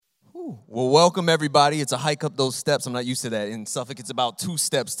Well, welcome everybody. It's a hike up those steps. I'm not used to that. In Suffolk, it's about 2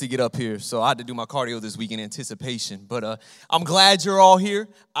 steps to get up here. So I had to do my cardio this week in anticipation. But I'm glad you're all here.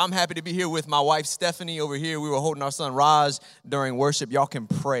 I'm happy to be here with my wife, Stephanie, over here. We were holding our son, Raj, during worship. Y'all can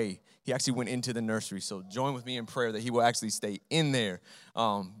pray. He actually went into the nursery. So join with me in prayer that he will actually stay in there.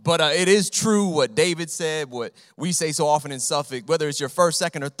 But it is true what David said, what we say so often in Suffolk, whether it's your first,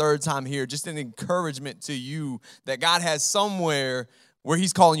 second, or third time here, just an encouragement to you that God has somewhere where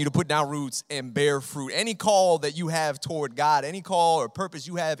he's calling you to put down roots and bear fruit. Any call that you have toward God, any call or purpose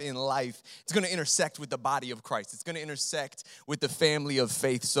you have in life, it's going to intersect with the body of Christ. It's going to intersect with the family of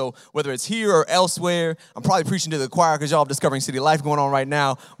faith. So whether it's here or elsewhere, I'm probably preaching to the choir because y'all have Discovering City Life going on right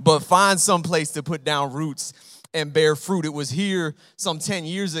now, but find some place to put down roots and bear fruit. It was here some 10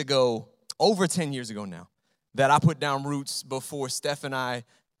 years ago, over 10 years ago now, that I put down roots before Steph and I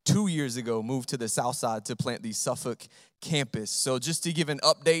 2 years ago moved to the south side to plant the Suffolk campus. So just to give an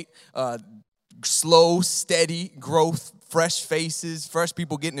update, slow, steady growth, fresh faces, fresh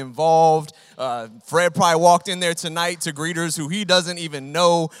people getting involved. Fred probably walked in there tonight to greeters who he doesn't even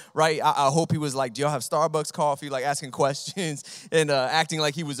know, right? I hope he was like, do y'all have Starbucks coffee? Like asking questions and acting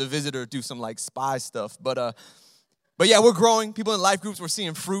like he was a visitor, do some like spy stuff. But yeah, we're growing. People in life groups, we're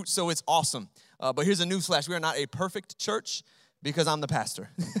seeing fruit, so it's awesome. But here's a newsflash. We are not a perfect church, because I'm the pastor.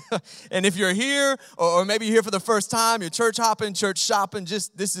 And if you're here, or maybe you're here for the first time, you're church hopping, church shopping,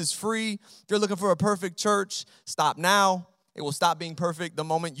 this is free. If you're looking for a perfect church, stop now. It will stop being perfect the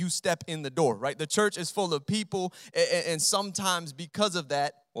moment you step in the door, right? The church is full of people, and sometimes because of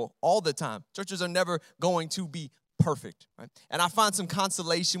that, well, all the time, churches are never going to be perfect, right? And I find some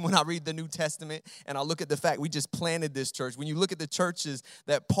consolation when I read the New Testament, and I look at the fact we just planted this church. When you look at the churches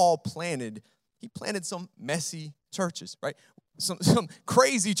that Paul planted, he planted some messy churches, right? Some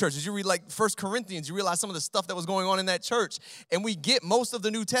crazy churches. You read like 1 Corinthians, you realize some of the stuff that was going on in that church. And we get most of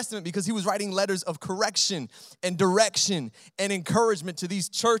the New Testament because he was writing letters of correction and direction and encouragement to these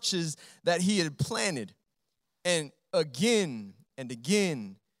churches that he had planted. And again and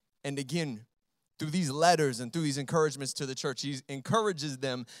again and again, through these letters and through these encouragements to the church, he encourages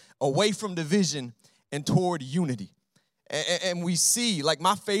them away from division and toward unity. And we see, like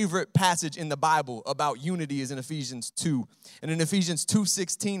my favorite passage in the Bible about unity is in Ephesians 2. And in Ephesians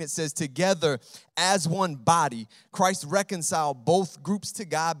 2:16, it says, together as one body, Christ reconciled both groups to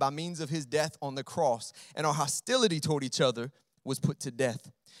God by means of his death on the cross. And our hostility toward each other was put to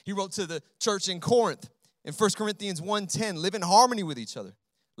death. He wrote to the church in Corinth in 1 Corinthians 1:10, live in harmony with each other.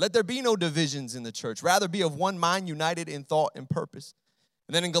 Let there be no divisions in the church. Rather be of one mind, united in thought and purpose.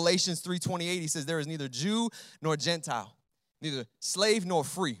 And then in Galatians 3:28, he says, there is neither Jew nor Gentile, neither slave nor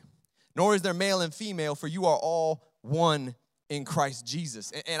free, nor is there male and female, for you are all one in Christ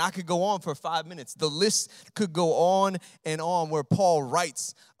Jesus. And I could go on for 5 minutes. The list could go on and on where Paul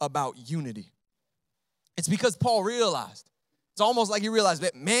writes about unity. It's because Paul realized, it's almost like he realized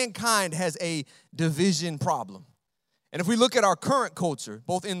that mankind has a division problem. And if we look at our current culture,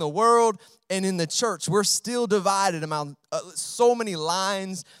 both in the world and in the church, we're still divided among so many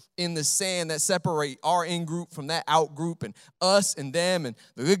lines in the sand that separate our in-group from that out-group, and us and them, and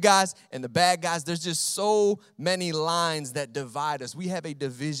the good guys and the bad guys. There's just so many lines that divide us. We have a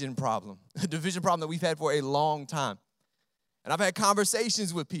division problem that we've had for a long time. And I've had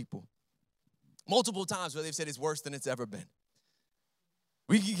conversations with people multiple times where they've said it's worse than it's ever been.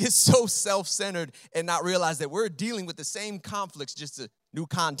 We can get so self-centered and not realize that we're dealing with the same conflicts, just a new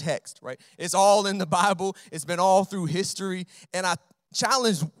context, right? It's all in the Bible. It's been all through history. And I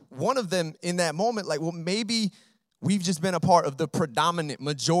challenged one of them in that moment, like, well, maybe we've just been a part of the predominant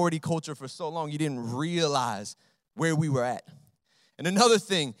majority culture for so long, you didn't realize where we were at. And another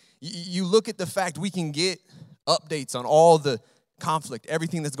thing, you look at the fact we can get updates on all the conflict,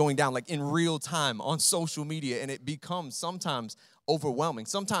 everything that's going down, like in real time on social media, and it becomes sometimes overwhelming.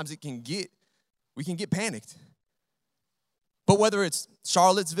 Sometimes we can get panicked. But whether it's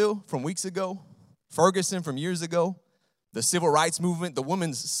Charlottesville from weeks ago, Ferguson from years ago, the civil rights movement, the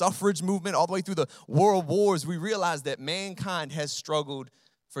women's suffrage movement, all the way through the world wars, we realize that mankind has struggled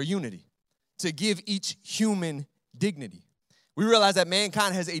for unity, to give each human dignity. We realize that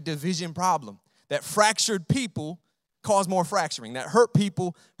mankind has a division problem, that fractured people cause more fracturing, that hurt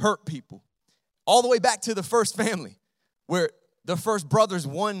people hurt people. All the way back to the first family, where the first brothers,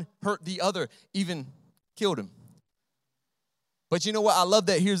 one hurt the other, even killed him. But you know what? I love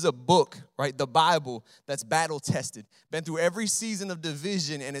that here's a book, right? The Bible that's battle-tested, been through every season of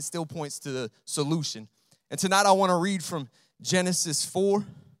division, and it still points to the solution. And tonight I want to read from Genesis 4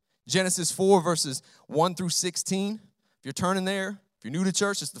 verses 1 through 16. If you're turning there, if you're new to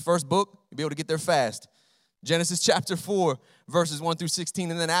church, it's the first book. You'll be able to get there fast. Genesis chapter 4, verses 1 through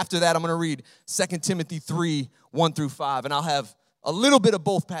 16. And then after that, I'm going to read 2 Timothy 3, 1 through 5. And I'll have a little bit of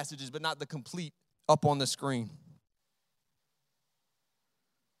both passages, but not the complete up on the screen.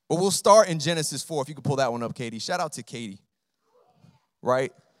 But we'll start in Genesis 4. If you could pull that one up, Katie. Shout out to Katie.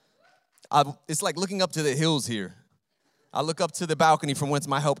 Right? It's like looking up to the hills here. I look up to the balcony from whence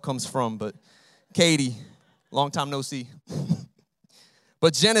my help comes from. But Katie, long time no see.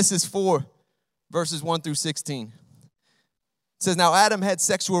 But Genesis 4, verses 1 through 16. It says, now Adam had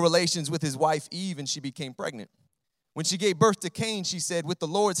sexual relations with his wife Eve, and she became pregnant. When she gave birth to Cain, she said, with the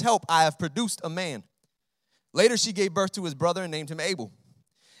Lord's help, I have produced a man. Later, she gave birth to his brother and named him Abel.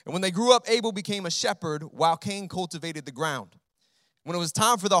 And when they grew up, Abel became a shepherd while Cain cultivated the ground. When it was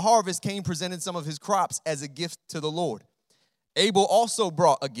time for the harvest, Cain presented some of his crops as a gift to the Lord. Abel also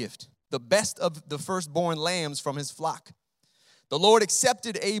brought a gift, the best of the firstborn lambs from his flock. The Lord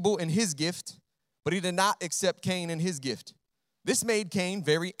accepted Abel and his gift, but he did not accept Cain and his gift. This made Cain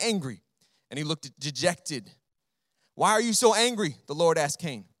very angry, and he looked dejected. Why are you so angry? The Lord asked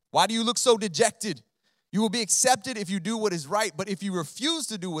Cain. Why do you look so dejected? You will be accepted if you do what is right, but if you refuse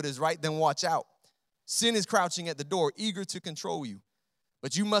to do what is right, then watch out. Sin is crouching at the door, eager to control you,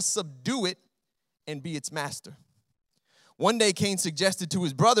 but you must subdue it and be its master. One day, Cain suggested to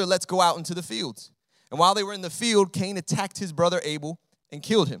his brother, let's go out into the fields. And while they were in the field, Cain attacked his brother Abel and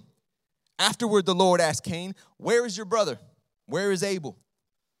killed him. Afterward, the Lord asked Cain, where is your brother? Where is Abel?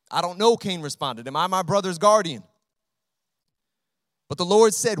 I don't know, Cain responded. Am I my brother's guardian? But the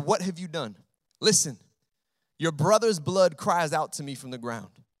Lord said, what have you done? Listen, your brother's blood cries out to me from the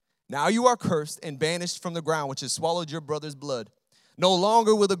ground. Now you are cursed and banished from the ground, which has swallowed your brother's blood. No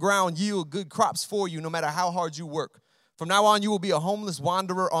longer will the ground yield good crops for you, no matter how hard you work. From now on, you will be a homeless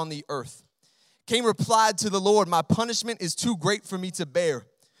wanderer on the earth. Cain replied to the Lord, my punishment is too great for me to bear.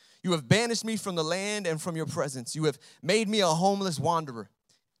 You have banished me from the land and from your presence. You have made me a homeless wanderer.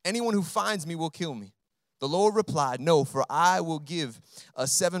 Anyone who finds me will kill me. The Lord replied, no, for I will give a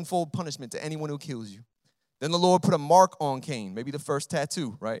sevenfold punishment to anyone who kills you. Then the Lord put a mark on Cain, maybe the first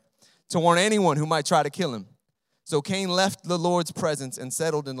tattoo, right, to warn anyone who might try to kill him. So Cain left the Lord's presence and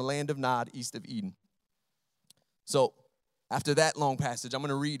settled in the land of Nod, east of Eden. So after that long passage, I'm going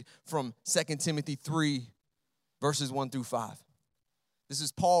to read from 2 Timothy 3, verses 1 through 5. This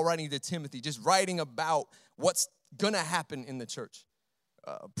is Paul writing to Timothy, just writing about what's going to happen in the church.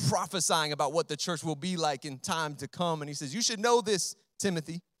 Prophesying about what the church will be like in time to come. And he says, you should know this,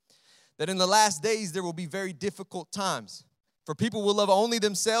 Timothy, that in the last days there will be very difficult times. For people will love only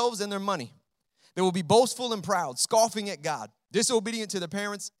themselves and their money. They will be boastful and proud, scoffing at God, disobedient to their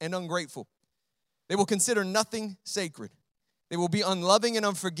parents, and ungrateful. They will consider nothing sacred. They will be unloving and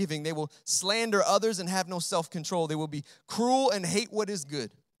unforgiving. They will slander others and have no self-control. They will be cruel and hate what is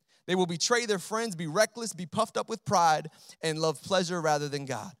good. They will betray their friends, be reckless, be puffed up with pride, and love pleasure rather than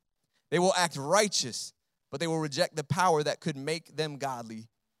God. They will act righteous, but they will reject the power that could make them godly.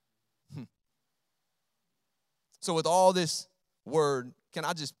 So with all this word, can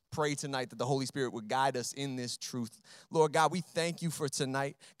I just pray tonight that the Holy Spirit would guide us in this truth? Lord God, we thank you for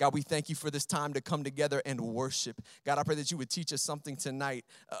tonight. God, we thank you for this time to come together and worship. God, I pray that you would teach us something tonight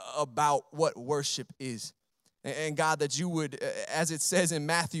about what worship is. And God, that you would, as it says in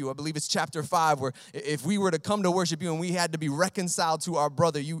Matthew, I believe it's chapter 5, where if we were to come to worship you and we had to be reconciled to our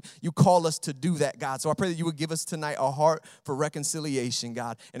brother, you call us to do that, God. So I pray that you would give us tonight a heart for reconciliation,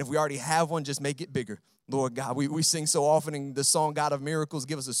 God. And if we already have one, just make it bigger. Lord God, we sing so often in the song, God of Miracles,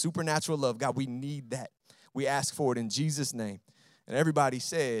 give us a supernatural love. God, we need that. We ask for it in Jesus' name. And everybody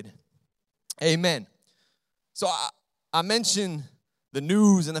said, amen. So I mentioned the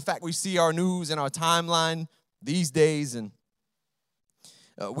news and the fact we see our news and our timeline these days, and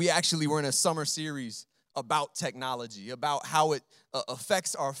we actually were in a summer series about technology, about how it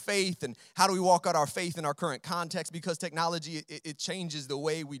affects our faith and how do we walk out our faith in our current context, because technology, it changes the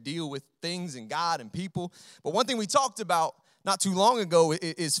way we deal with things and God and people. But one thing we talked about not too long ago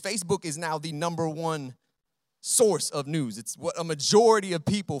is Facebook is now the number one source of news. It's what a majority of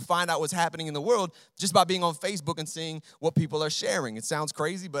people find out what's happening in the world just by being on Facebook and seeing what people are sharing. It sounds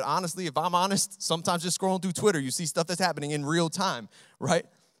crazy, but honestly, if I'm honest, sometimes just scrolling through Twitter, you see stuff that's happening in real time, right?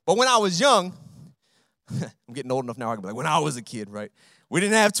 But when I was young, I'm getting old enough now, I can be like, when I was a kid, right? We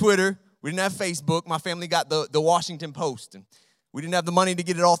didn't have Twitter. We didn't have Facebook. My family got the Washington Post, and we didn't have the money to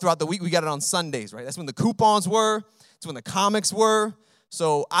get it all throughout the week. We got it on Sundays, right? That's when the coupons were. That's when the comics were.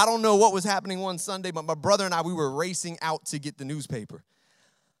 So I don't know what was happening one Sunday, but my brother and I, we were racing out to get the newspaper.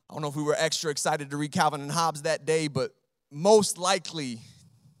 I don't know if we were extra excited to read Calvin and Hobbes that day, but most likely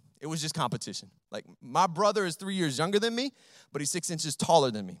it was just competition. Like, my brother is 3 years younger than me, but he's 6 inches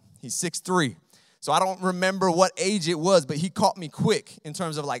taller than me. He's 6'3". So I don't remember what age it was, but he caught me quick in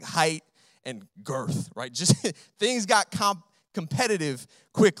terms of like height and girth, right? Just things got competitive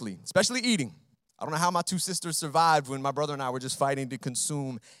quickly, especially eating. I don't know how my two sisters survived when my brother and I were just fighting to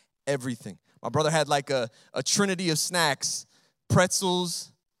consume everything. My brother had like a trinity of snacks,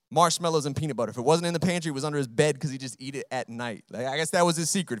 pretzels, marshmallows, and peanut butter. If it wasn't in the pantry, it was under his bed because he just eat it at night. Like, I guess that was his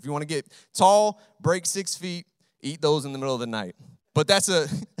secret. If you want to get tall, break 6 feet, eat those in the middle of the night. But that's a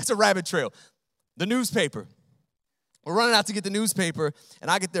rabbit trail. The newspaper. We're running out to get the newspaper, and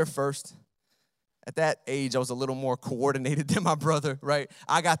I get there first. At that age, I was a little more coordinated than my brother, right?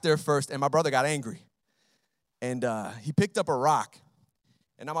 I got there first, and my brother got angry. And he picked up a rock.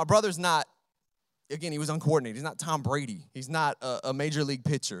 And now my brother's not, again, he was uncoordinated. He's not Tom Brady. He's not a major league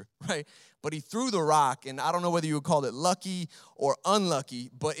pitcher, right? But he threw the rock, and I don't know whether you would call it lucky or unlucky,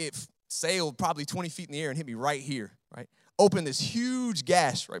 but it sailed probably 20 feet in the air and hit me right here, right? Opened this huge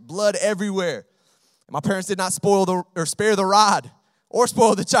gash, right? Blood everywhere. And my parents did not spare the rod or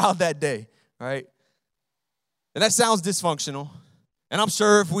spoil the child that day, right? And that sounds dysfunctional. And I'm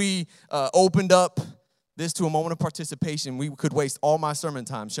sure if we opened up this to a moment of participation, we could waste all my sermon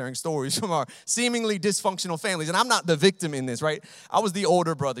time sharing stories from our seemingly dysfunctional families. And I'm not the victim in this, right? I was the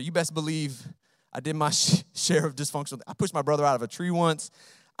older brother. You best believe I did my share of dysfunctional. I pushed my brother out of a tree once.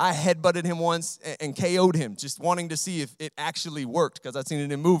 I headbutted him once and KO'd him, just wanting to see if it actually worked because I'd seen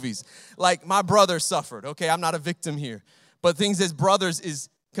it in movies. Like, my brother suffered, okay? I'm not a victim here. But things as brothers is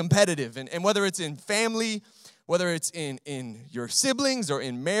competitive. And whether it's in family, whether it's in your siblings or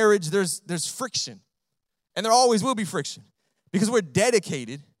in marriage, there's friction. And there always will be friction because we're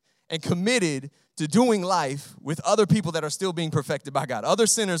dedicated and committed to doing life with other people that are still being perfected by God, other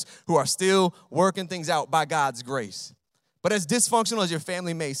sinners who are still working things out by God's grace. But as dysfunctional as your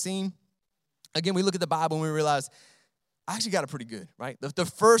family may seem, again, we look at the Bible and we realize, I actually got it pretty good, right? The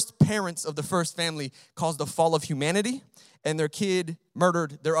first parents of the first family caused the fall of humanity, and their kid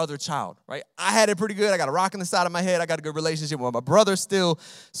murdered their other child, right? I had it pretty good. I got a rock in the side of my head. I got a good relationship with my brother still,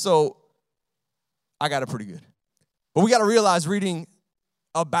 so I got it pretty good. But we got to realize, reading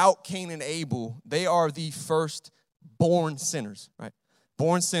about Cain and Abel, they are the first born sinners, right?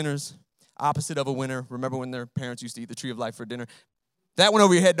 Born sinners, opposite of a winner. Remember when their parents used to eat the tree of life for dinner? That went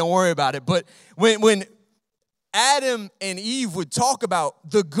over your head, don't worry about it. But when Adam and Eve would talk about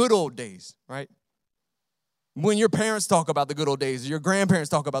the good old days, right? When your parents talk about the good old days, or your grandparents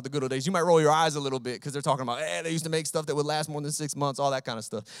talk about the good old days, you might roll your eyes a little bit because they're talking about, they used to make stuff that would last more than 6 months, all that kind of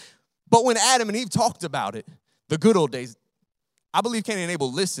stuff. But when Adam and Eve talked about it, the good old days, I believe Cain and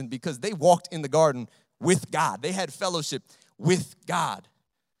Abel listened because they walked in the garden with God. They had fellowship with God.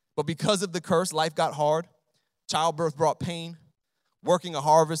 But because of the curse, life got hard. Childbirth brought pain. Working a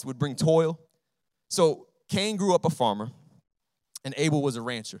harvest would bring toil. So Cain grew up a farmer, and Abel was a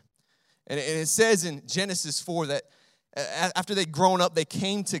rancher. And it says in Genesis 4 that after they'd grown up, they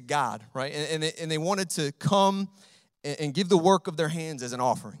came to God, right? And they wanted to come and give the work of their hands as an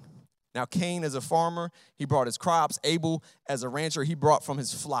offering. Now, Cain, as a farmer, he brought his crops. Abel, as a rancher, he brought from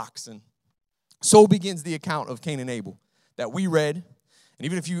his flocks. And so begins the account of Cain and Abel that we read. And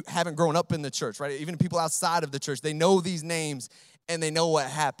even if you haven't grown up in the church, right, even people outside of the church, they know these names and they know what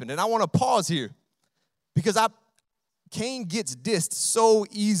happened. And I want to pause here because Cain gets dissed so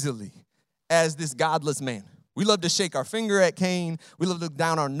easily as this godless man. We love to shake our finger at Cain. We love to look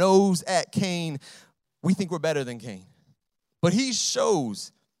down our nose at Cain. We think we're better than Cain. But he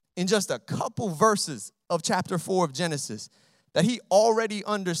shows in just a couple verses of chapter 4 of Genesis that he already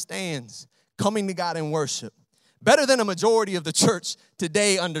understands coming to God in worship better than a majority of the church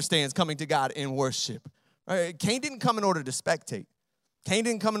today understands coming to God in worship. Right? Cain didn't come in order to spectate. Cain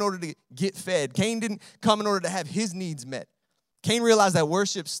didn't come in order to get fed. Cain didn't come in order to have his needs met. Cain realized that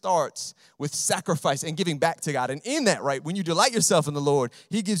worship starts with sacrifice and giving back to God. And in that, right, when you delight yourself in the Lord,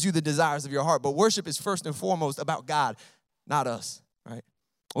 he gives you the desires of your heart. But worship is first and foremost about God, not us, right?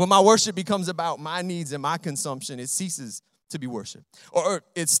 When my worship becomes about my needs and my consumption, it ceases to be worship. Or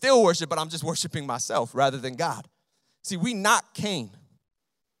it's still worship, but I'm just worshiping myself rather than God. See, we knock Cain.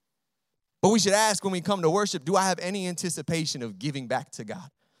 But we should ask when we come to worship, do I have any anticipation of giving back to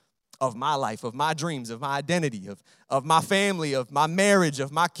God? Of my life, of my dreams, of my identity, of my family, of my marriage,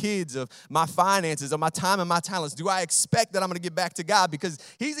 of my kids, of my finances, of my time and my talents. Do I expect that I'm going to give back to God? Because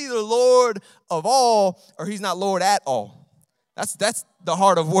he's either Lord of all or he's not Lord at all. That's the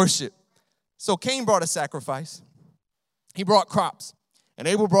heart of worship. So Cain brought a sacrifice. He brought crops. And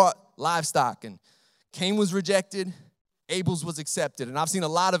Abel brought livestock. And Cain was rejected. Abel's was accepted. And I've seen a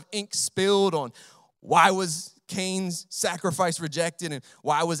lot of ink spilled on Why was Cain's sacrifice rejected and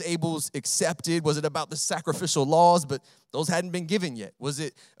why was Abel's accepted? Was it about the sacrificial laws, but those hadn't been given yet? Was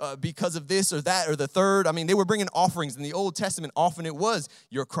it because of this or that or the third? I mean, they were bringing offerings in the Old Testament. Often it was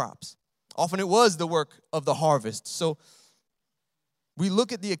your crops. Often it was the work of the harvest. So we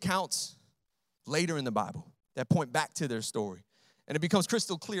look at the accounts later in the Bible that point back to their story. And it becomes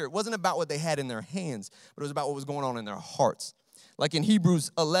crystal clear. It wasn't about what they had in their hands, but it was about what was going on in their hearts. Like in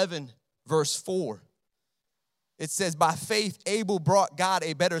Hebrews 11, verse 4, it says, by faith, Abel brought God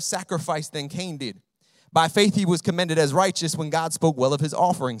a better sacrifice than Cain did. By faith, he was commended as righteous when God spoke well of his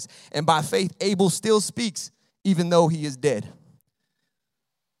offerings. And by faith, Abel still speaks, even though he is dead. It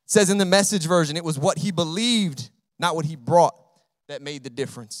says in the Message version, it was what he believed, not what he brought, that made the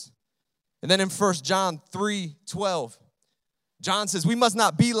difference. And then in 1 John 3:12, John says, we must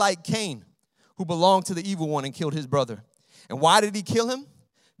not be like Cain, who belonged to the evil one and killed his brother. And why did he kill him?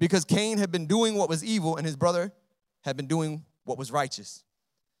 Because Cain had been doing what was evil and his brother had been doing what was righteous.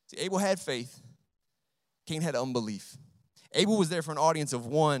 See, Abel had faith. Cain had unbelief. Abel was there for an audience of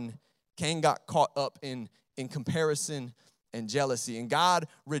one. Cain got caught up in comparison and jealousy. And God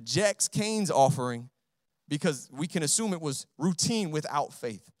rejects Cain's offering because we can assume it was routine without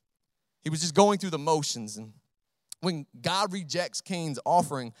faith. He was just going through the motions. And when God rejects Cain's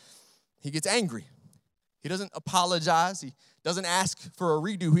offering, he gets angry. He doesn't apologize. He doesn't ask for a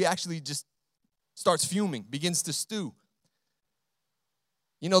redo. He actually just starts fuming, begins to stew.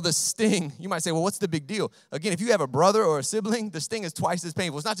 You know, the sting, you might say, well, what's the big deal? Again, if you have a brother or a sibling, the sting is twice as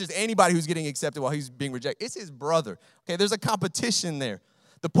painful. It's not just anybody who's getting accepted while he's being rejected. It's his brother. Okay, there's a competition there.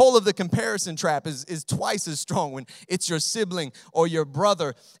 The pull of the comparison trap is twice as strong when it's your sibling or your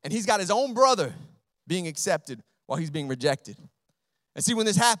brother, and he's got his own brother being accepted while he's being rejected. And see, when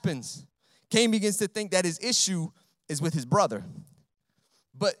this happens, Cain begins to think that his issue is with his brother.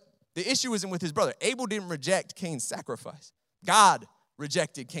 But the issue isn't with his brother. Abel didn't reject Cain's sacrifice. God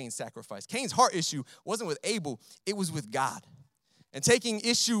rejected Cain's sacrifice. Cain's heart issue wasn't with Abel, it was with God. And taking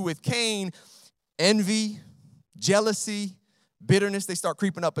issue with Cain, envy, jealousy, bitterness, they start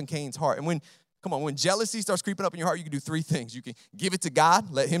creeping up in Cain's heart. And when jealousy starts creeping up in your heart, you can do three things. You can give it to God,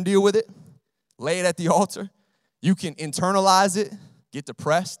 let him deal with it, lay it at the altar. You can internalize it, get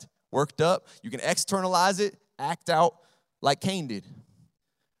depressed, worked up. You can externalize it, act out like Cain did.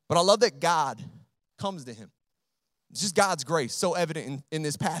 But I love that God comes to him. It's just God's grace, so evident in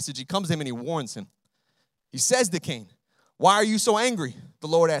this passage. He comes to him and he warns him. He says to Cain, why are you so angry? The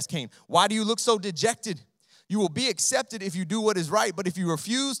Lord asked Cain. Why do you look so dejected? You will be accepted if you do what is right, but if you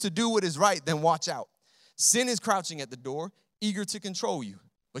refuse to do what is right, then watch out. Sin is crouching at the door, eager to control you,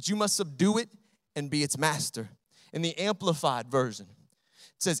 but you must subdue it and be its master. In the Amplified version,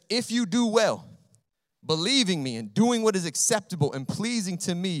 it says, if you do well, believing me and doing what is acceptable and pleasing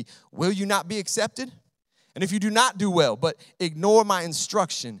to me, will you not be accepted? And if you do not do well, but ignore my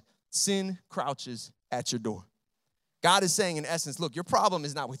instruction, sin crouches at your door. God is saying, in essence, look, your problem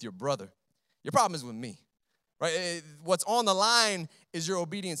is not with your brother. Your problem is with me, right? What's on the line is your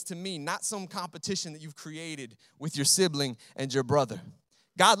obedience to me, not some competition that you've created with your sibling and your brother.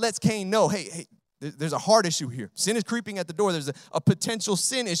 God lets Cain know, hey, there's a heart issue here. Sin is creeping at the door. There's a potential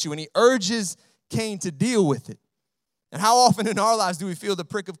sin issue, and he urges Cain to deal with it. And how often in our lives do we feel the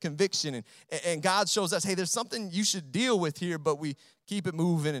prick of conviction and God shows us, hey, there's something you should deal with here, but we keep it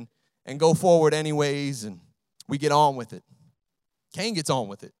moving and go forward anyways, and we get on with it. Cain gets on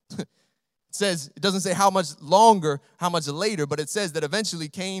with it. It doesn't say how much longer, how much later, but it says that eventually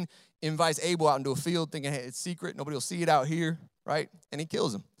Cain invites Abel out into a field thinking, hey, it's secret, nobody will see it out here, right? And he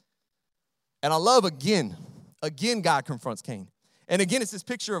kills him. And I love again God confronts Cain. And again, it's this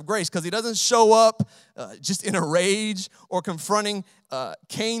picture of grace because he doesn't show up just in a rage or confronting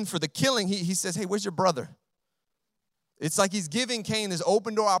Cain for the killing. He says, hey, where's your brother? It's like he's giving Cain this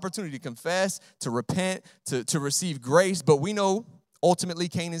open door opportunity to confess, to repent, to receive grace. But we know ultimately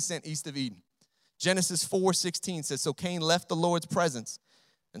Cain is sent east of Eden. Genesis 4:16 says, so Cain left the Lord's presence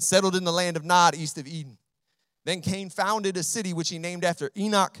and settled in the land of Nod east of Eden. Then Cain founded a city which he named after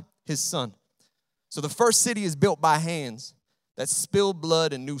Enoch, his son. So the first city is built by hands that spilled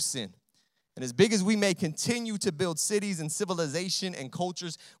blood and knew sin. And as big as we may continue to build cities and civilization and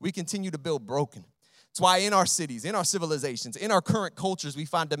cultures, we continue to build broken. That's why in our cities, in our civilizations, in our current cultures, we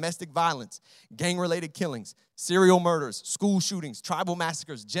find domestic violence, gang-related killings, serial murders, school shootings, tribal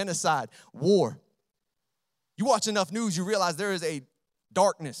massacres, genocide, war. You watch enough news, you realize there is a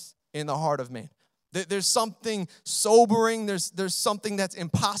darkness in the heart of man. There's something sobering. There's something that's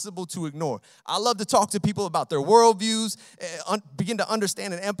impossible to ignore. I love to talk to people about their worldviews, begin to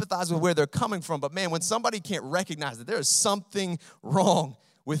understand and empathize with where they're coming from. But man, when somebody can't recognize that there is something wrong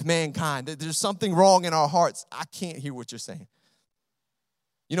with mankind. There's something wrong in our hearts. I can't hear what you're saying.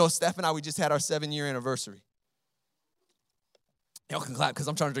 You know, Steph and I, we just had our 7-year anniversary. Y'all can clap because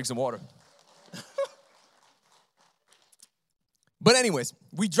I'm trying to drink some water. But anyways,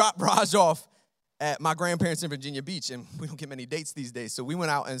 we dropped Raj off at my grandparents in Virginia Beach, and we don't get many dates these days, so we went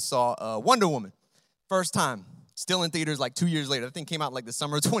out and saw Wonder Woman. First time. Still in theaters like 2 years later. That thing came out like the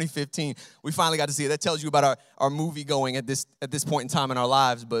summer of 2015. We finally got to see it. That tells you about our movie going at this point in time in our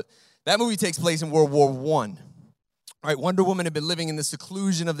lives. But that movie takes place in World War I. All right, Wonder Woman had been living in the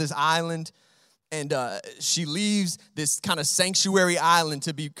seclusion of this island, and she leaves this kind of sanctuary island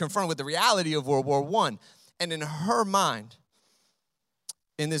to be confronted with the reality of World War I. And in her mind,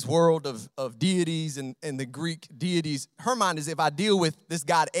 in this world of deities and the Greek deities, her mind is, if I deal with this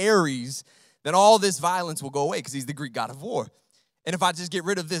god Ares, then all this violence will go away because he's the Greek god of war. And if I just get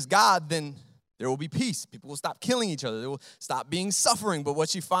rid of this god, then there will be peace. People will stop killing each other. There will stop being suffering. But what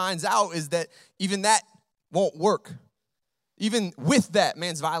she finds out is that even that won't work. Even with that,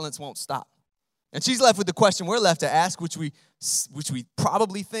 man's violence won't stop. And she's left with the question we're left to ask, which we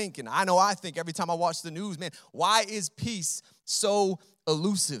probably think, and I know I think every time I watch the news, man, why is peace so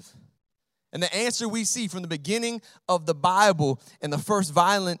elusive? And the answer we see from the beginning of the Bible and the first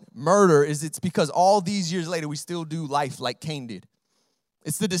violent murder is it's because all these years later we still do life like Cain did.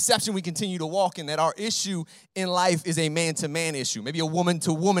 It's the deception we continue to walk in, that our issue in life is a man-to-man issue, maybe a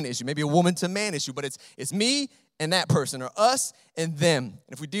woman-to-woman issue, maybe a woman-to-man issue, but it's me and that person, or us and them. And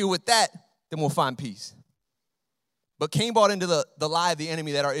if we deal with that, then we'll find peace. But Cain bought into the lie of the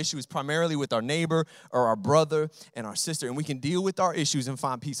enemy that our issue is primarily with our neighbor or our brother and our sister, and we can deal with our issues and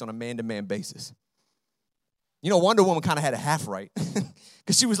find peace on a man-to-man basis. You know, Wonder Woman kind of had a half right,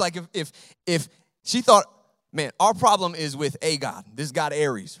 because she was like, if she thought, man, our problem is with a god, this god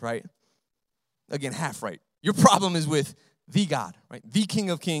Ares, right? Again, half right. Your problem is with the God, right? The King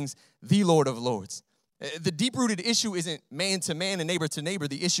of Kings, the Lord of Lords. The deep-rooted issue isn't man to man and neighbor to neighbor.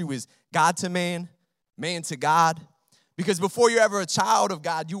 The issue is God to man to God. Because before you're ever a child of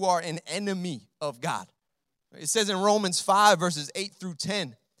God, you are an enemy of God. It says in Romans 5, verses 8 through 10,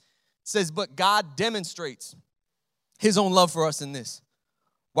 it says, but God demonstrates his own love for us in this.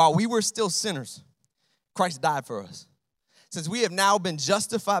 While we were still sinners, Christ died for us. Since we have now been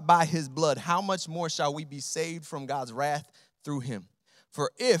justified by his blood, how much more shall we be saved from God's wrath through him?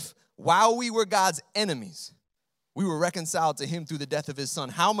 For if, while we were God's enemies, we were reconciled to him through the death of his son,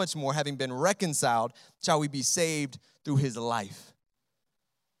 how much more, having been reconciled, shall we be saved through his life?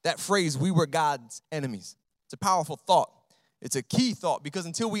 That phrase, we were God's enemies. It's a powerful thought. It's a key thought, because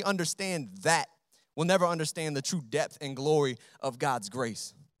until we understand that, we'll never understand the true depth and glory of God's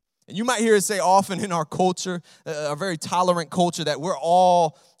grace. And you might hear it say often in our culture, a very tolerant culture, that we're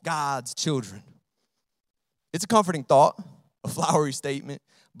all God's children. It's a comforting thought, a flowery statement,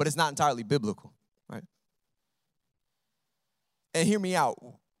 but it's not entirely biblical, right? And hear me out.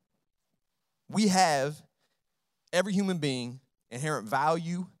 We have, every human being, inherent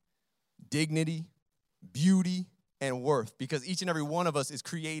value, dignity, beauty, and worth, because each and every one of us is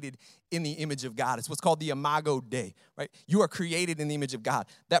created in the image of God. It's what's called the Imago Dei, right? You are created in the image of God.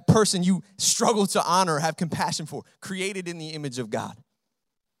 That person you struggle to honor, have compassion for, created in the image of God.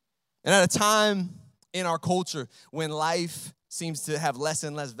 And at a time in our culture when life seems to have less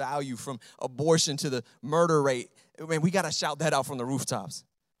and less value, from abortion to the murder rate, man, we got to shout that out from the rooftops,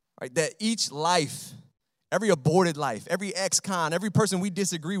 right? That each life, every aborted life, every ex-con, every person we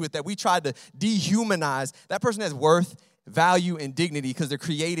disagree with that we tried to dehumanize, that person has worth, value, and dignity because they're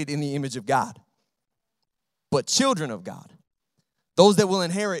created in the image of God. But children of God, those that will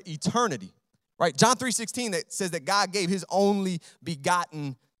inherit eternity, right? John 3:16 that says that God gave his only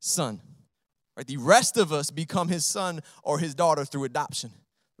begotten son. Right? The rest of us become his son or his daughter through adoption.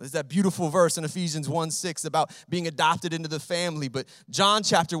 There's that beautiful verse in Ephesians 1:6 about being adopted into the family. But John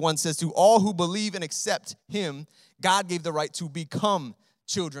chapter 1 says, to all who believe and accept him, God gave the right to become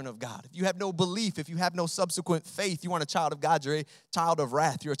children of God. If you have no belief, if you have no subsequent faith, you aren't a child of God, you're a child of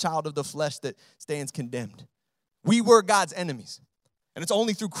wrath. You're a child of the flesh that stands condemned. We were God's enemies. And it's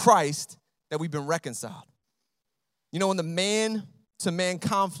only through Christ that we've been reconciled. You know, in the man-to-man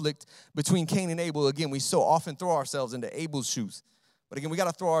conflict between Cain and Abel, again, we so often throw ourselves into Abel's shoes. But again, we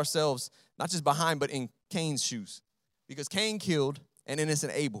got to throw ourselves not just behind, but in Cain's shoes. Because Cain killed an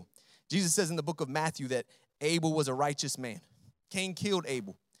innocent Abel. Jesus says in the book of Matthew that Abel was a righteous man. Cain killed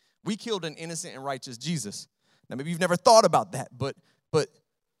Abel. We killed an innocent and righteous Jesus. Now, maybe you've never thought about that, but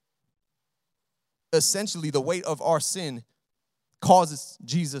essentially the weight of our sin causes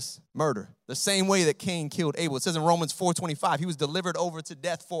Jesus murder. The same way that Cain killed Abel. It says in Romans 4:25, he was delivered over to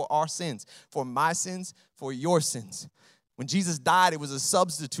death for our sins, for my sins, for your sins. When Jesus died, it was a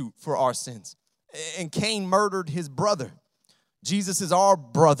substitute for our sins. And Cain murdered his brother. Jesus is our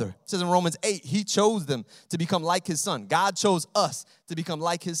brother. It says in Romans 8, he chose them to become like his son. God chose us to become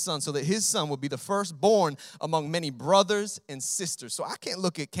like his son so that his son would be the firstborn among many brothers and sisters. So I can't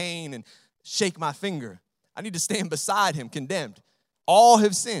look at Cain and shake my finger. I need to stand beside him, condemned. All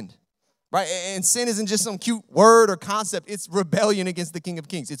have sinned, right? And sin isn't just some cute word or concept. It's rebellion against the King of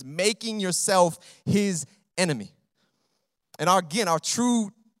Kings. It's making yourself his enemy. And our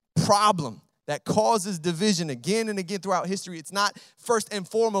true problem that causes division again and again throughout history, it's not first and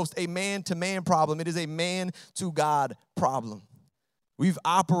foremost a man-to-man problem. It is a man-to-God problem. We've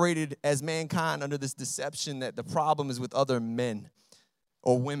operated as mankind under this deception that the problem is with other men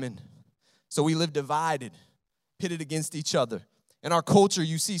or women. So we live divided, pitted against each other. In our culture,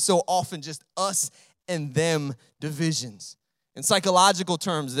 you see so often just us and them divisions. In psychological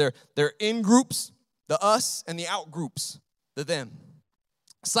terms, they're in groups, the us, and the out groups, the them.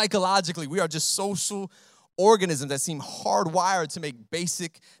 Psychologically, we are just social organisms that seem hardwired to make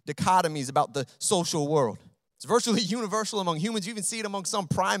basic dichotomies about the social world. It's virtually universal among humans. You even see it among some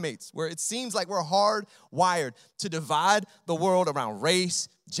primates, where it seems like we're hardwired to divide the world around race,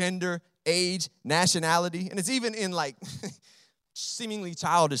 gender, age, nationality, and it's even in like seemingly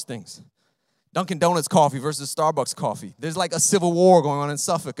childish things. Dunkin' Donuts coffee versus Starbucks coffee. There's like a civil war going on in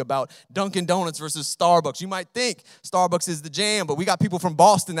Suffolk about Dunkin' Donuts versus Starbucks. You might think Starbucks is the jam, but we got people from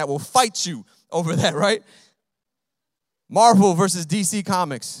Boston that will fight you over that, right? Marvel versus DC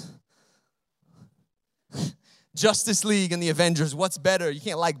Comics. Justice League and the Avengers. What's better? You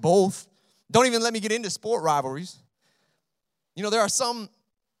can't like both. Don't even let me get into sport rivalries. You know, there are some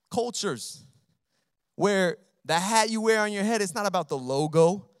cultures where the hat you wear on your head, it's not about the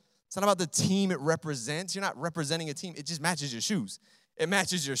logo. It's not about the team it represents. You're not representing a team. It just matches your shoes. It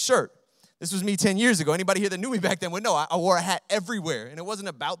matches your shirt. This was me 10 years ago. Anybody here that knew me back then would know I wore a hat everywhere. And it wasn't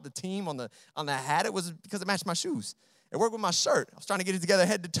about the team on the hat. It was because it matched my shoes. It worked with my shirt. I was trying to get it together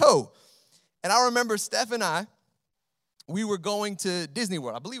head to toe. And I remember Steph and I, we were going to Disney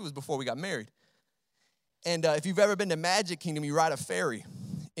World. I believe it was before we got married. And if you've ever been to Magic Kingdom, you ride a ferry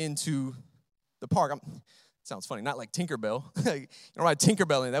into the park. Sounds funny, not like Tinkerbell. You don't ride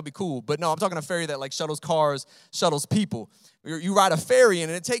Tinkerbell in, that'd be cool. But no, I'm talking a ferry that like shuttles cars, shuttles people. You ride a ferry in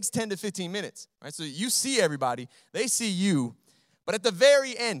and it takes 10 to 15 minutes, right? So you see everybody, they see you. But at the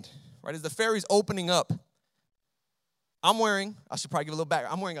very end, right, as the ferry's opening up, I should probably give a little back.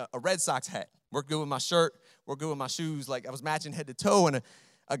 I'm wearing a Red Sox hat. Worked good with my shirt, worked good with my shoes. Like I was matching head to toe. And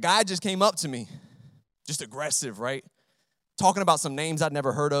a guy just came up to me, just aggressive, right? Talking about some names I'd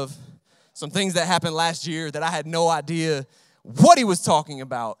never heard of. Some things that happened last year that I had no idea what he was talking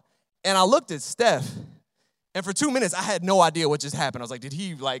about. And I looked at Steph, and for 2 minutes, I had no idea what just happened. I was like, did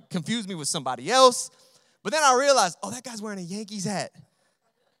he like confuse me with somebody else? But then I realized, oh, that guy's wearing a Yankees hat.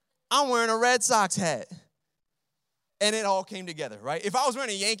 I'm wearing a Red Sox hat. And it all came together, right? If I was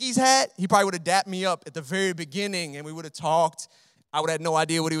wearing a Yankees hat, he probably would have dapped me up at the very beginning, and we would have talked. I would have had no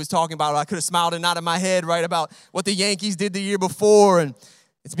idea what he was talking about. I could have smiled and nodded my head, right, about what the Yankees did the year before. And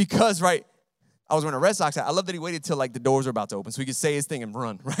it's because, right, I was wearing a Red Sox hat. I love that he waited till, like, the doors were about to open so he could say his thing and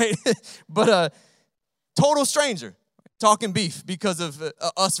run, right? But total stranger talking beef because of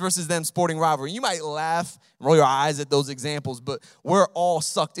us versus them sporting rivalry. You might laugh and roll your eyes at those examples, but we're all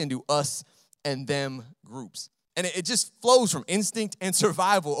sucked into us and them groups. And it just flows from instinct and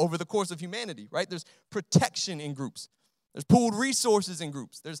survival over the course of humanity, right? There's protection in groups. There's pooled resources in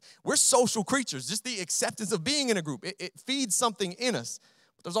groups. We're social creatures. Just the acceptance of being in a group, it feeds something in us.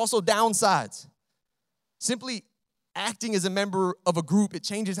 But there's also downsides. Simply acting as a member of a group, it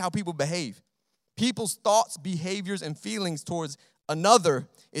changes how people behave. People's thoughts, behaviors, and feelings towards another,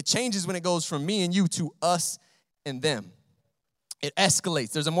 it changes when it goes from me and you to us and them. It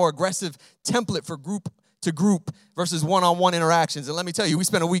escalates. There's a more aggressive template for group to group versus one-on-one interactions. And let me tell you, we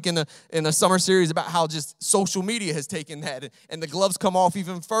spent a week in a summer series about how just social media has taken that, and the gloves come off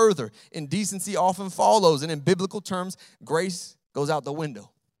even further. Indecency often follows, and in biblical terms, grace goes out the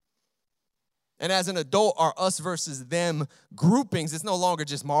window. And as an adult, our us versus them groupings, it's no longer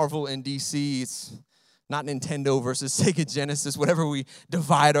just Marvel and DC. It's not Nintendo versus Sega Genesis, whatever we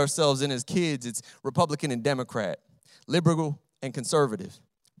divide ourselves in as kids. It's Republican and Democrat, liberal and conservative,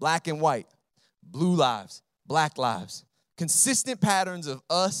 black and white, blue lives, black lives. Consistent patterns of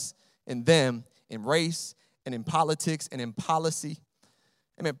us and them in race and in politics and in policy.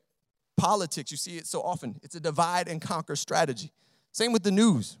 I mean, politics, you see it so often. It's a divide and conquer strategy. Same with the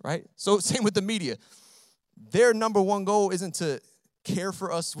news, right? So same with the media. Their number one goal isn't to care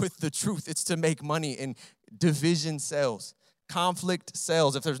for us with the truth. It's to make money, and division sells. Conflict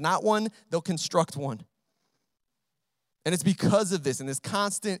sells. If there's not one, they'll construct one. And it's because of this and this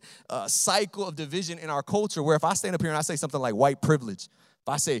constant cycle of division in our culture where if I stand up here and I say something like white privilege, if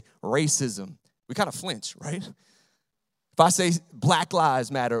I say racism, we kind of flinch, right? If I say Black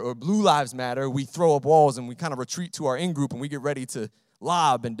Lives Matter or Blue Lives Matter, we throw up walls and we kind of retreat to our in-group and we get ready to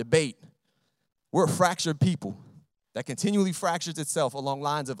lob and debate. We're a fractured people that continually fractures itself along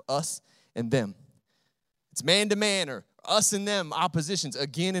lines of us and them. It's man to man or us and them oppositions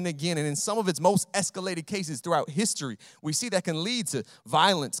again and again. And in some of its most escalated cases throughout history, we see that can lead to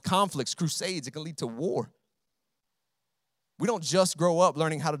violence, conflicts, crusades. It can lead to war. We don't just grow up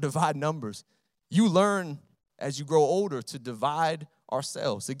learning how to divide numbers. You learn as you grow older to divide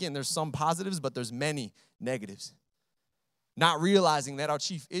ourselves. Again, there's some positives, but there's many negatives. Not realizing that our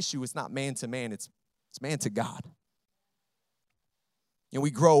chief issue is not man to man, it's man to God. We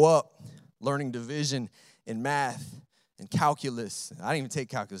grow up learning division in math and calculus. I didn't even take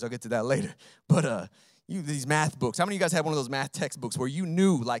calculus. I'll get to that later. But these math books. How many of you guys had one of those math textbooks where you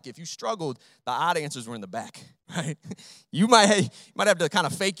knew, like, if you struggled, the odd answers were in the back, right? You might have to kind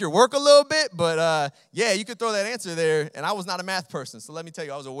of fake your work a little bit, but yeah, you could throw that answer there. And I was not a math person, so let me tell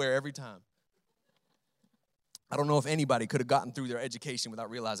you, I was aware every time. I don't know if anybody could have gotten through their education without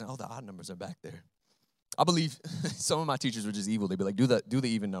realizing, oh, the odd numbers are back there. I believe some of my teachers were just evil. They'd be like, do the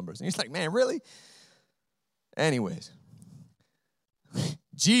even numbers. And he's like, man, really? Anyways,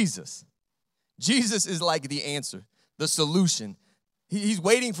 Jesus is like the answer, the solution. He's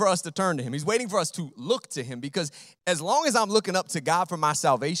waiting for us to turn to him. He's waiting for us to look to him because as long as I'm looking up to God for my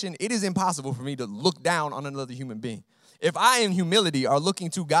salvation, it is impossible for me to look down on another human being. If I in humility are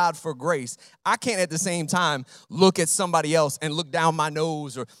looking to God for grace, I can't at the same time look at somebody else and look down my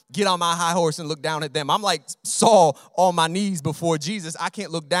nose or get on my high horse and look down at them. I'm like Saul on my knees before Jesus. I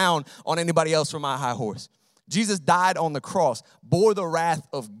can't look down on anybody else from my high horse. Jesus died on the cross, bore the wrath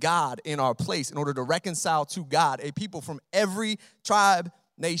of God in our place in order to reconcile to God a people from every tribe,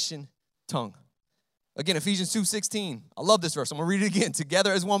 nation, tongue. Again, Ephesians 2:16. I love this verse. I'm going to read it again.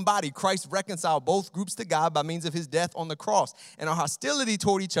 Together as one body, Christ reconciled both groups to God by means of his death on the cross, and our hostility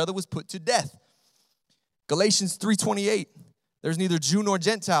toward each other was put to death. Galatians 3:28. There's neither Jew nor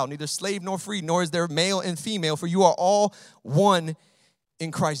Gentile, neither slave nor free, nor is there male and female, for you are all one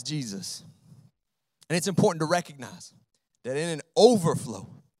in Christ Jesus. And it's important to recognize that in an overflow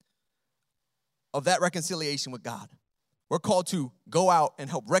of that reconciliation with God, we're called to go out and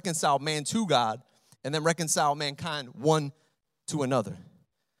help reconcile man to God and then reconcile mankind one to another.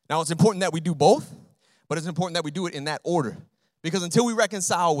 Now, it's important that we do both, but it's important that we do it in that order. Because until we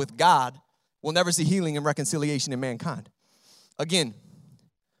reconcile with God, we'll never see healing and reconciliation in mankind. Again,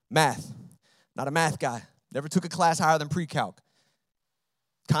 math. Not a math guy. Never took a class higher than pre-calc.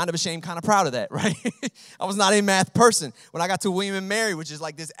 Kind of ashamed, kind of proud of that, right? I was not a math person. When I got to William & Mary, which is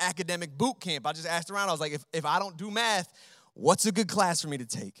like this academic boot camp, I just asked around. I was like, if I don't do math, what's a good class for me to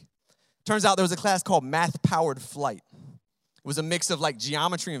take? Turns out there was a class called Math-Powered Flight. It was a mix of like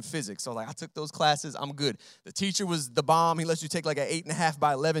geometry and physics. So like I took those classes, I'm good. The teacher was the bomb. He lets you take like an 8.5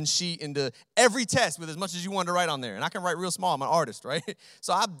 by 11 sheet into every test with as much as you wanted to write on there. And I can write real small. I'm an artist, right?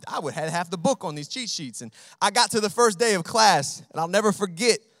 So I would have half the book on these cheat sheets. And I got to the first day of class, and I'll never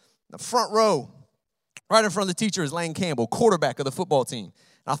forget the front row, right in front of the teacher is Lane Campbell, quarterback of the football team.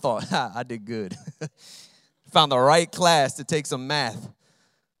 And I thought, I did good. Found the right class to take some math.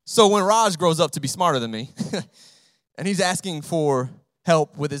 So when Raj grows up to be smarter than me, and he's asking for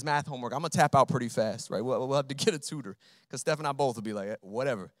help with his math homework, I'm going to tap out pretty fast, right? We'll have to get a tutor because Steph and I both will be like,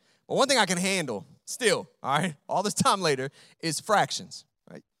 whatever. But one thing I can handle still, all right, all this time later, is fractions,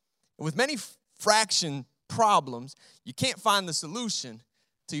 right? And with many fraction problems, you can't find the solution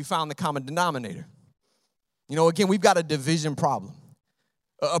till you found the common denominator. You know, again, we've got a division problem,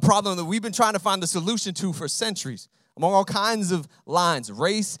 a problem that we've been trying to find the solution to for centuries among all kinds of lines,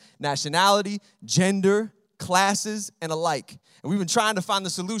 race, nationality, gender, classes, and alike. And we've been trying to find the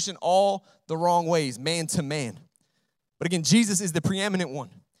solution all the wrong ways, man to man. But again, Jesus is the preeminent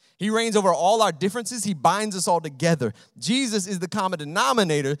one. He reigns over all our differences. He binds us all together. Jesus is the common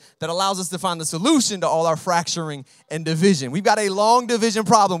denominator that allows us to find the solution to all our fracturing and division. We've got a long division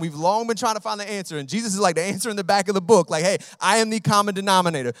problem. We've long been trying to find the answer. And Jesus is like the answer in the back of the book. Like, hey, I am the common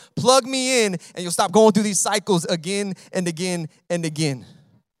denominator. Plug me in and you'll stop going through these cycles again and again and again.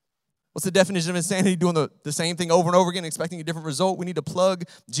 What's the definition of insanity? Doing the same thing over and over again, expecting a different result? We need to plug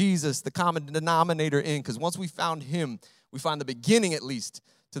Jesus, the common denominator, in. Because once we found him, we find the beginning at least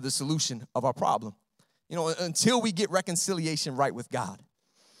to the solution of our problem. You know, until we get reconciliation right with God,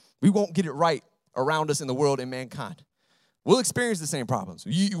 we won't get it right around us in the world and mankind. We'll experience the same problems.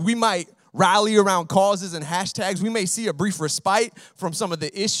 We might rally around causes and hashtags. We may see a brief respite from some of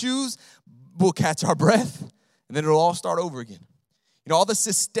the issues. We'll catch our breath, and then it'll all start over again. All the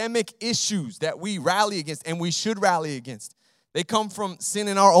systemic issues that we rally against and we should rally against, they come from sin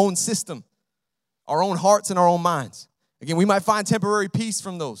in our own system, our own hearts and our own minds. Again, we might find temporary peace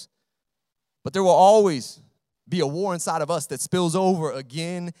from those, but there will always be a war inside of us that spills over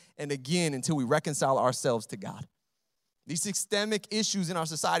again and again until we reconcile ourselves to God. These systemic issues in our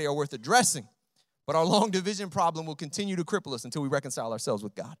society are worth addressing, but our long division problem will continue to cripple us until we reconcile ourselves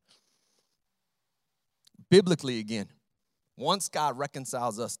with God. Biblically, again, once God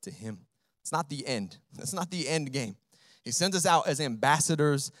reconciles us to him, it's not the end. It's not the end game. He sends us out as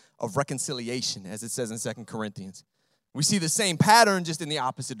ambassadors of reconciliation, as it says in 2 Corinthians. We see the same pattern just in the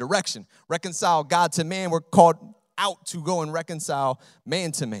opposite direction. Reconcile God to man. We're called out to go and reconcile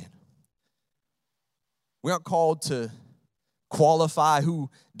man to man. We aren't called to qualify who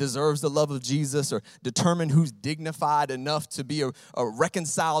deserves the love of Jesus or determine who's dignified enough to be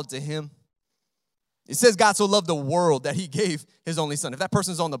reconciled to him. It says God so loved the world that he gave his only son. If that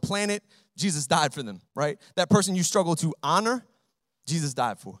person's on the planet, Jesus died for them, right? That person you struggle to honor, Jesus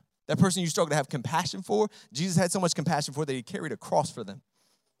died for. That person you struggle to have compassion for, Jesus had so much compassion for that he carried a cross for them.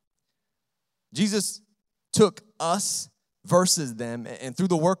 Jesus took us versus them, and through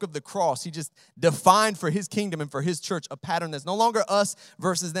the work of the cross, he just defined for his kingdom and for his church a pattern that's no longer us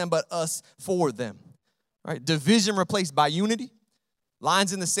versus them, but us for them. Right? Division replaced by unity,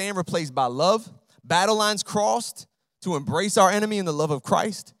 lines in the sand replaced by love, battle lines crossed to embrace our enemy in the love of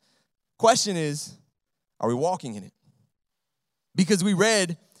Christ. Question is, are we walking in it? Because we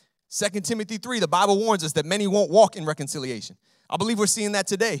read 2 Timothy 3, the Bible warns us that many won't walk in reconciliation. I believe we're seeing that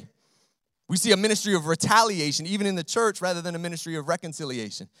today. We see a ministry of retaliation, even in the church, rather than a ministry of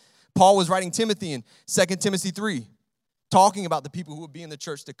reconciliation. Paul was writing Timothy in 2 Timothy 3, talking about the people who would be in the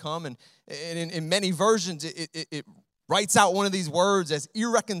church to come. And in many versions, it writes out one of these words as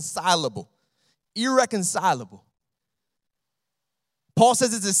irreconcilable. Irreconcilable. Paul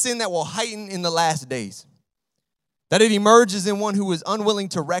says it's a sin that will heighten in the last days. That it emerges in one who is unwilling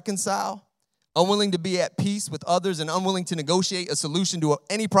to reconcile, unwilling to be at peace with others, and unwilling to negotiate a solution to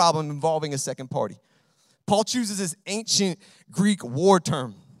any problem involving a second party. Paul chooses this ancient Greek war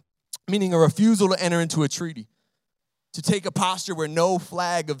term, meaning a refusal to enter into a treaty, to take a posture where no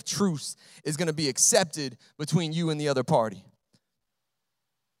flag of truce is going to be accepted between you and the other party.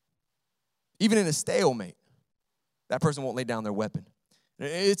 Even in a stalemate, that person won't lay down their weapon.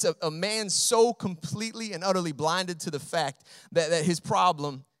 It's a man so completely and utterly blinded to the fact that his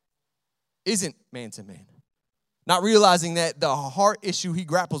problem isn't man to man. Not realizing that the heart issue he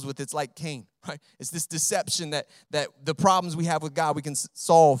grapples with, it's like Cain, right? It's this deception that the problems we have with God, we can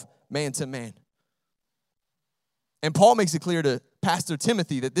solve man to man. And Paul makes it clear to Pastor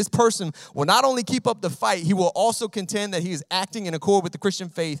Timothy that this person will not only keep up the fight, he will also contend that he is acting in accord with the Christian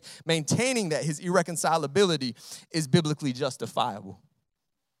faith, maintaining that his irreconcilability is biblically justifiable.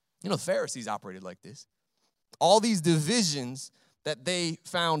 The Pharisees operated like this. All these divisions that they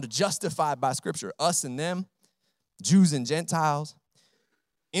found justified by Scripture, us and them, Jews and Gentiles,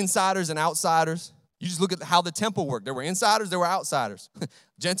 insiders and outsiders. You just look at how the temple worked. There were insiders, there were outsiders.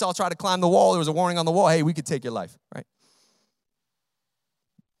 Gentiles tried to climb the wall. There was a warning on the wall. Hey, we could take your life, right?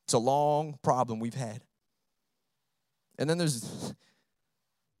 It's a long problem we've had. And then there's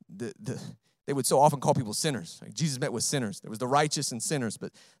they would so often call people sinners. Like Jesus met with sinners. There was the righteous and sinners,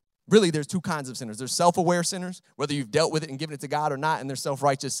 but really there's two kinds of sinners. There's self-aware sinners, whether you've dealt with it and given it to God or not, and there's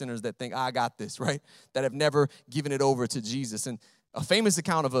self-righteous sinners that think, I got this, right? That have never given it over to Jesus. And a famous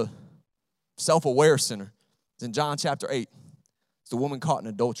account of a self-aware sinner is in John chapter 8. It's the woman caught in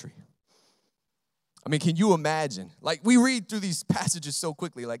adultery. I mean, can you imagine? Like, we read through these passages so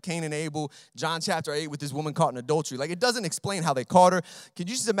quickly, like Cain and Abel, John chapter 8 with this woman caught in adultery. Like, it doesn't explain how they caught her. Can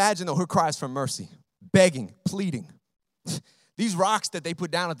you just imagine, though, her cries for mercy, begging, pleading? These rocks that they put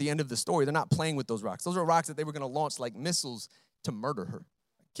down at the end of the story, they're not playing with those rocks. Those are rocks that they were going to launch like missiles to murder her,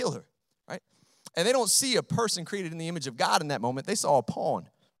 kill her, right? And they don't see a person created in the image of God in that moment. They saw a pawn.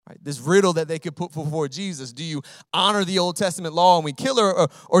 Right? This riddle that they could put before Jesus. Do you honor the Old Testament law and we kill her,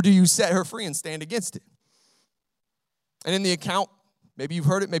 or do you set her free and stand against it? And in the account, maybe you've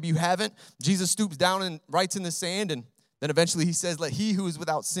heard it, maybe you haven't, Jesus stoops down and writes in the sand, and then eventually he says, let he who is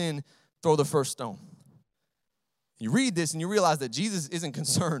without sin throw the first stone. You read this and you realize that Jesus isn't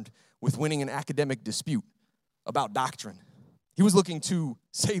concerned with winning an academic dispute about doctrine. He was looking to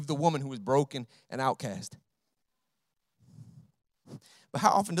save the woman who was broken and outcast. But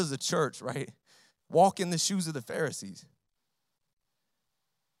how often does the church, right, walk in the shoes of the Pharisees?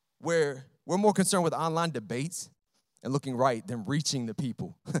 Where we're more concerned with online debates and looking right than reaching the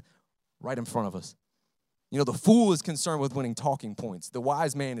people right in front of us. The fool is concerned with winning talking points. The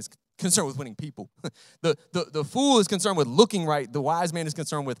wise man is concerned with winning people. The fool is concerned with looking right. The wise man is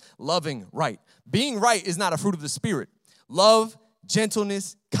concerned with loving right. Being right is not a fruit of the Spirit. Love,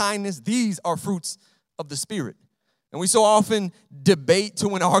 gentleness, kindness, these are fruits of the Spirit. And we so often debate to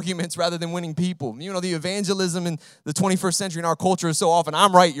win arguments rather than winning people. You know, the evangelism in the 21st century in our culture is so often,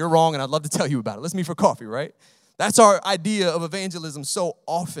 I'm right, you're wrong, and I'd love to tell you about it. Let's meet for coffee, right? That's our idea of evangelism so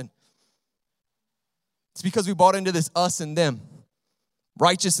often. It's because we bought into this us and them,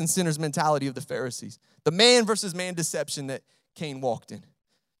 righteous and sinners mentality of the Pharisees. The man versus man deception that Cain walked in.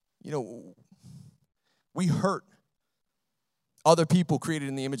 You know, we hurt other people created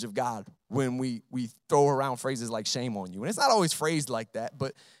in the image of God when we throw around phrases like shame on you. And it's not always phrased like that,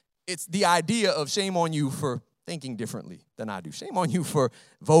 but it's the idea of shame on you for thinking differently than I do. Shame on you for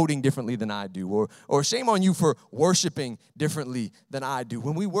voting differently than I do. Or shame on you for worshiping differently than I do.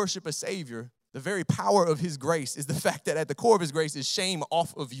 When we worship a Savior, the very power of his grace is the fact that at the core of his grace is shame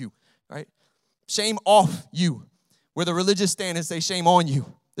off of you, right? Shame off you. Where the religious stand and say shame on you.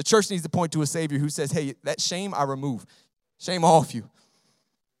 The church needs to point to a Savior who says, hey, that shame I remove. Shame off you.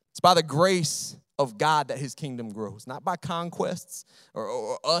 It's by the grace of God that his kingdom grows, not by conquests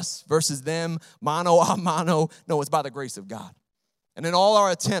or us versus them, mano a mano. No, it's by the grace of God. And in all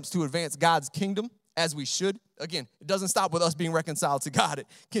our attempts to advance God's kingdom, as we should, again, it doesn't stop with us being reconciled to God. It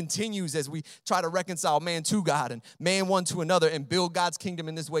continues as we try to reconcile man to God and man one to another and build God's kingdom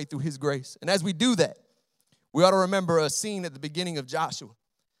in this way through his grace. And as we do that, we ought to remember a scene at the beginning of Joshua.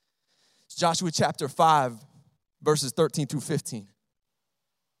 It's Joshua chapter 5. Verses 13 through 15.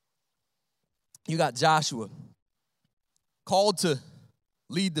 You got Joshua called to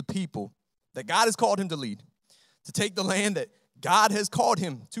lead the people that God has called him to lead, to take the land that God has called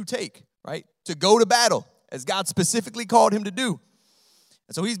him to take, right? To go to battle as God specifically called him to do.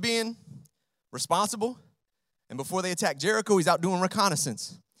 And so he's being responsible. And before they attack Jericho, he's out doing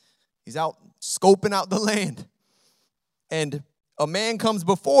reconnaissance. He's out scoping out the land. And a man comes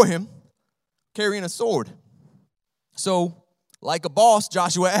before him carrying a sword. So, like a boss,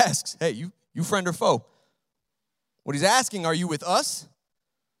 Joshua asks, hey, you friend or foe? What he's asking, are you with us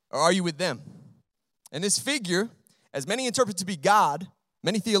or are you with them? And this figure, as many interpret to be God,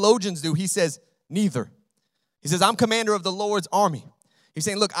 many theologians do, he says, neither. He says, I'm commander of the Lord's army. He's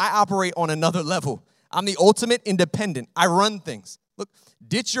saying, look, I operate on another level. I'm the ultimate independent. I run things. Look,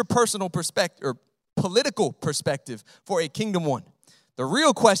 ditch your personal perspective or political perspective for a kingdom one. The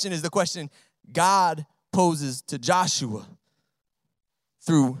real question is the question God poses to Joshua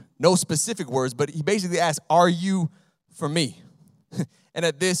through no specific words, but he basically asks, are you for me? And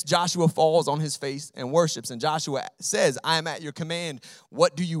at this, Joshua falls on his face and worships. And Joshua says, I am at your command.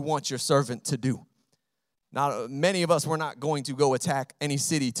 What do you want your servant to do? Now, many of us, we're not going to go attack any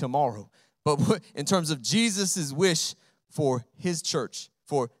city tomorrow. But in terms of Jesus' wish for his church,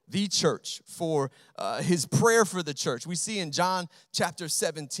 for the church, for his prayer for the church. We see in John chapter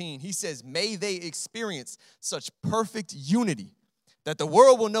 17, he says, may they experience such perfect unity that the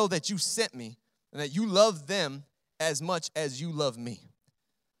world will know that you sent me and that you love them as much as you love me.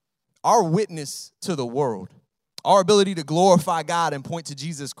 Our witness to the world, our ability to glorify God and point to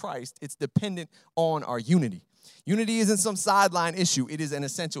Jesus Christ, it's dependent on our unity. Unity isn't some sideline issue. It is an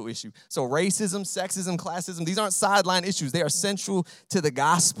essential issue. So racism, sexism, classism, these aren't sideline issues. They are central to the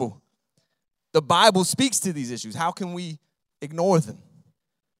gospel. The Bible speaks to these issues. How can we ignore them?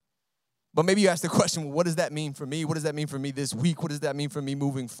 But maybe you ask the question, well, what does that mean for me? What does that mean for me this week? What does that mean for me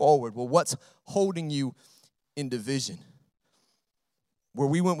moving forward? Well, what's holding you in division? Where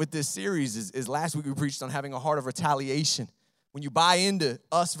we went with this series is last week we preached on having a heart of retaliation. When you buy into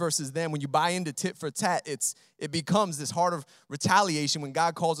us versus them, when you buy into tit for tat, it becomes this heart of retaliation when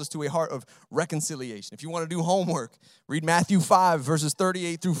God calls us to a heart of reconciliation. If you want to do homework, read Matthew 5, verses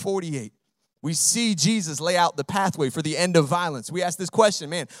 38 through 48. We see Jesus lay out the pathway for the end of violence. We ask this question,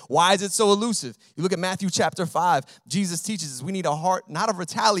 man, why is it so elusive? You look at Matthew chapter 5, Jesus teaches us we need a heart not of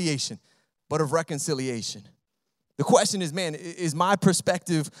retaliation, but of reconciliation. The question is, man, is my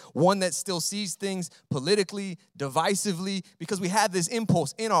perspective one that still sees things politically, divisively? Because we have this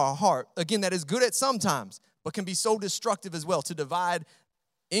impulse in our heart, again, that is good at some times, but can be so destructive as well, to divide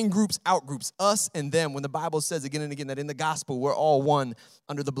in groups, out groups, us and them, when the Bible says again and again that in the gospel, we're all one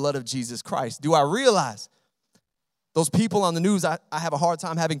under the blood of Jesus Christ. Do I realize those people on the news I have a hard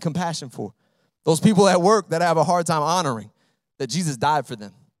time having compassion for? Those people at work that I have a hard time honoring, that Jesus died for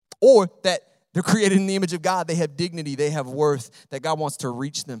them? Or that they're created in the image of God. They have dignity. They have worth, that God wants to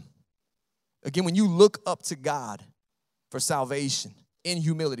reach them. Again, when you look up to God for salvation in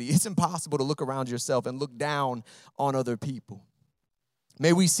humility, it's impossible to look around yourself and look down on other people.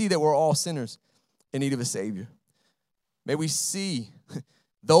 May we see that we're all sinners in need of a Savior. May we see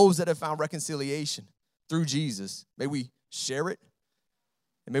those that have found reconciliation through Jesus, may we share it,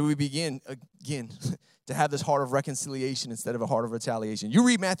 and may we begin again to have this heart of reconciliation instead of a heart of retaliation. You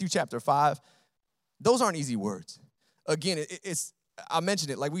read Matthew chapter 5, those aren't easy words. Again, I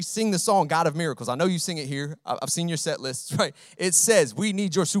mentioned it, like we sing the song, God of Miracles. I know you sing it here. I've seen your set lists, right? It says, we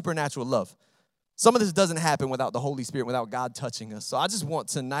need your supernatural love. Some of this doesn't happen without the Holy Spirit, without God touching us. So I just want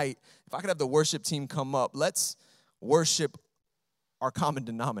tonight, if I could have the worship team come up, let's worship our common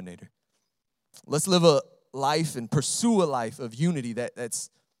denominator. Let's live a life and pursue a life of unity that's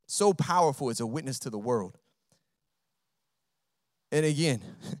so powerful it's a witness to the world. And again,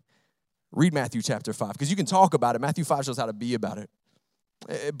 read Matthew chapter 5, because you can talk about it. Matthew 5 shows how to be about it.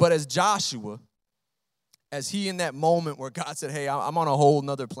 But as Joshua, as he in that moment where God said, hey, I'm on a whole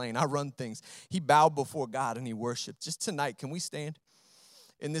nother plane, I run things, he bowed before God and he worshiped. Just tonight, can we stand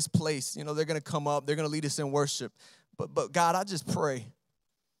in this place? You know, they're going to come up, they're going to lead us in worship. But God, I just pray,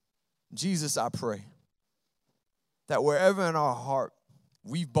 Jesus, I pray, that wherever in our heart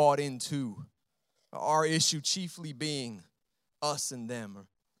we've bought into our issue chiefly being us and them, or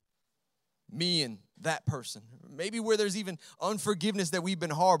me and that person, maybe where there's even unforgiveness that we've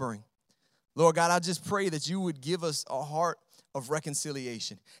been harboring, Lord God, I just pray that you would give us a heart of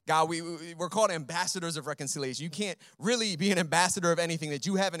reconciliation. God, we're called ambassadors of reconciliation. You can't really be an ambassador of anything that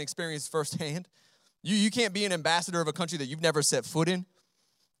you haven't experienced firsthand. You can't be an ambassador of a country that you've never set foot in.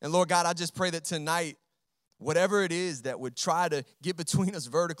 And Lord God, I just pray that tonight, whatever it is that would try to get between us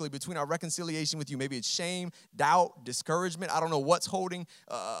vertically, between our reconciliation with you, maybe it's shame, doubt, discouragement. I don't know what's holding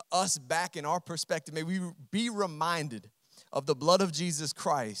us back in our perspective. May we be reminded of the blood of Jesus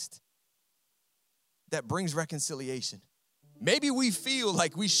Christ that brings reconciliation. Maybe we feel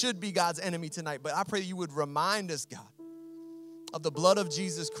like we should be God's enemy tonight, but I pray that you would remind us, God, of the blood of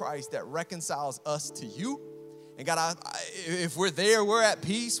Jesus Christ that reconciles us to you. And God, if we're there, we're at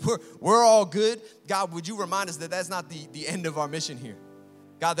peace, we're all good. God, would you remind us that that's not the end of our mission here?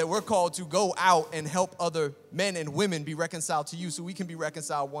 God, that we're called to go out and help other men and women be reconciled to you so we can be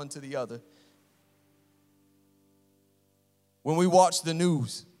reconciled one to the other. When we watch the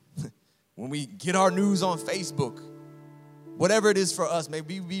news, when we get our news on Facebook, whatever it is for us, may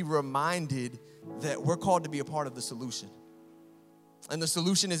we be reminded that we're called to be a part of the solution. And the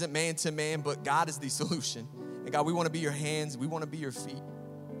solution isn't man to man, but God is the solution. And God, we want to be your hands. We want to be your feet.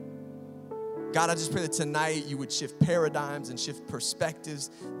 God, I just pray that tonight you would shift paradigms and shift perspectives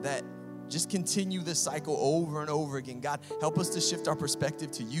that just continue this cycle over and over again. God, help us to shift our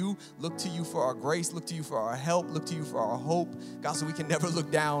perspective to you, look to you for our grace, look to you for our help, look to you for our hope. God, so we can never look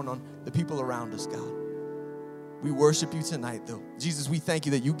down on the people around us, God. We worship you tonight, though. Jesus, we thank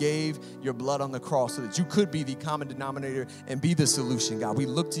you that you gave your blood on the cross so that you could be the common denominator and be the solution, God. We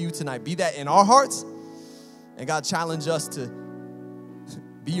look to you tonight. Be that in our hearts. And God, challenge us to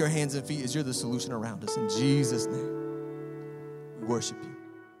be your hands and feet as you're the solution around us. In Jesus' name, we worship you.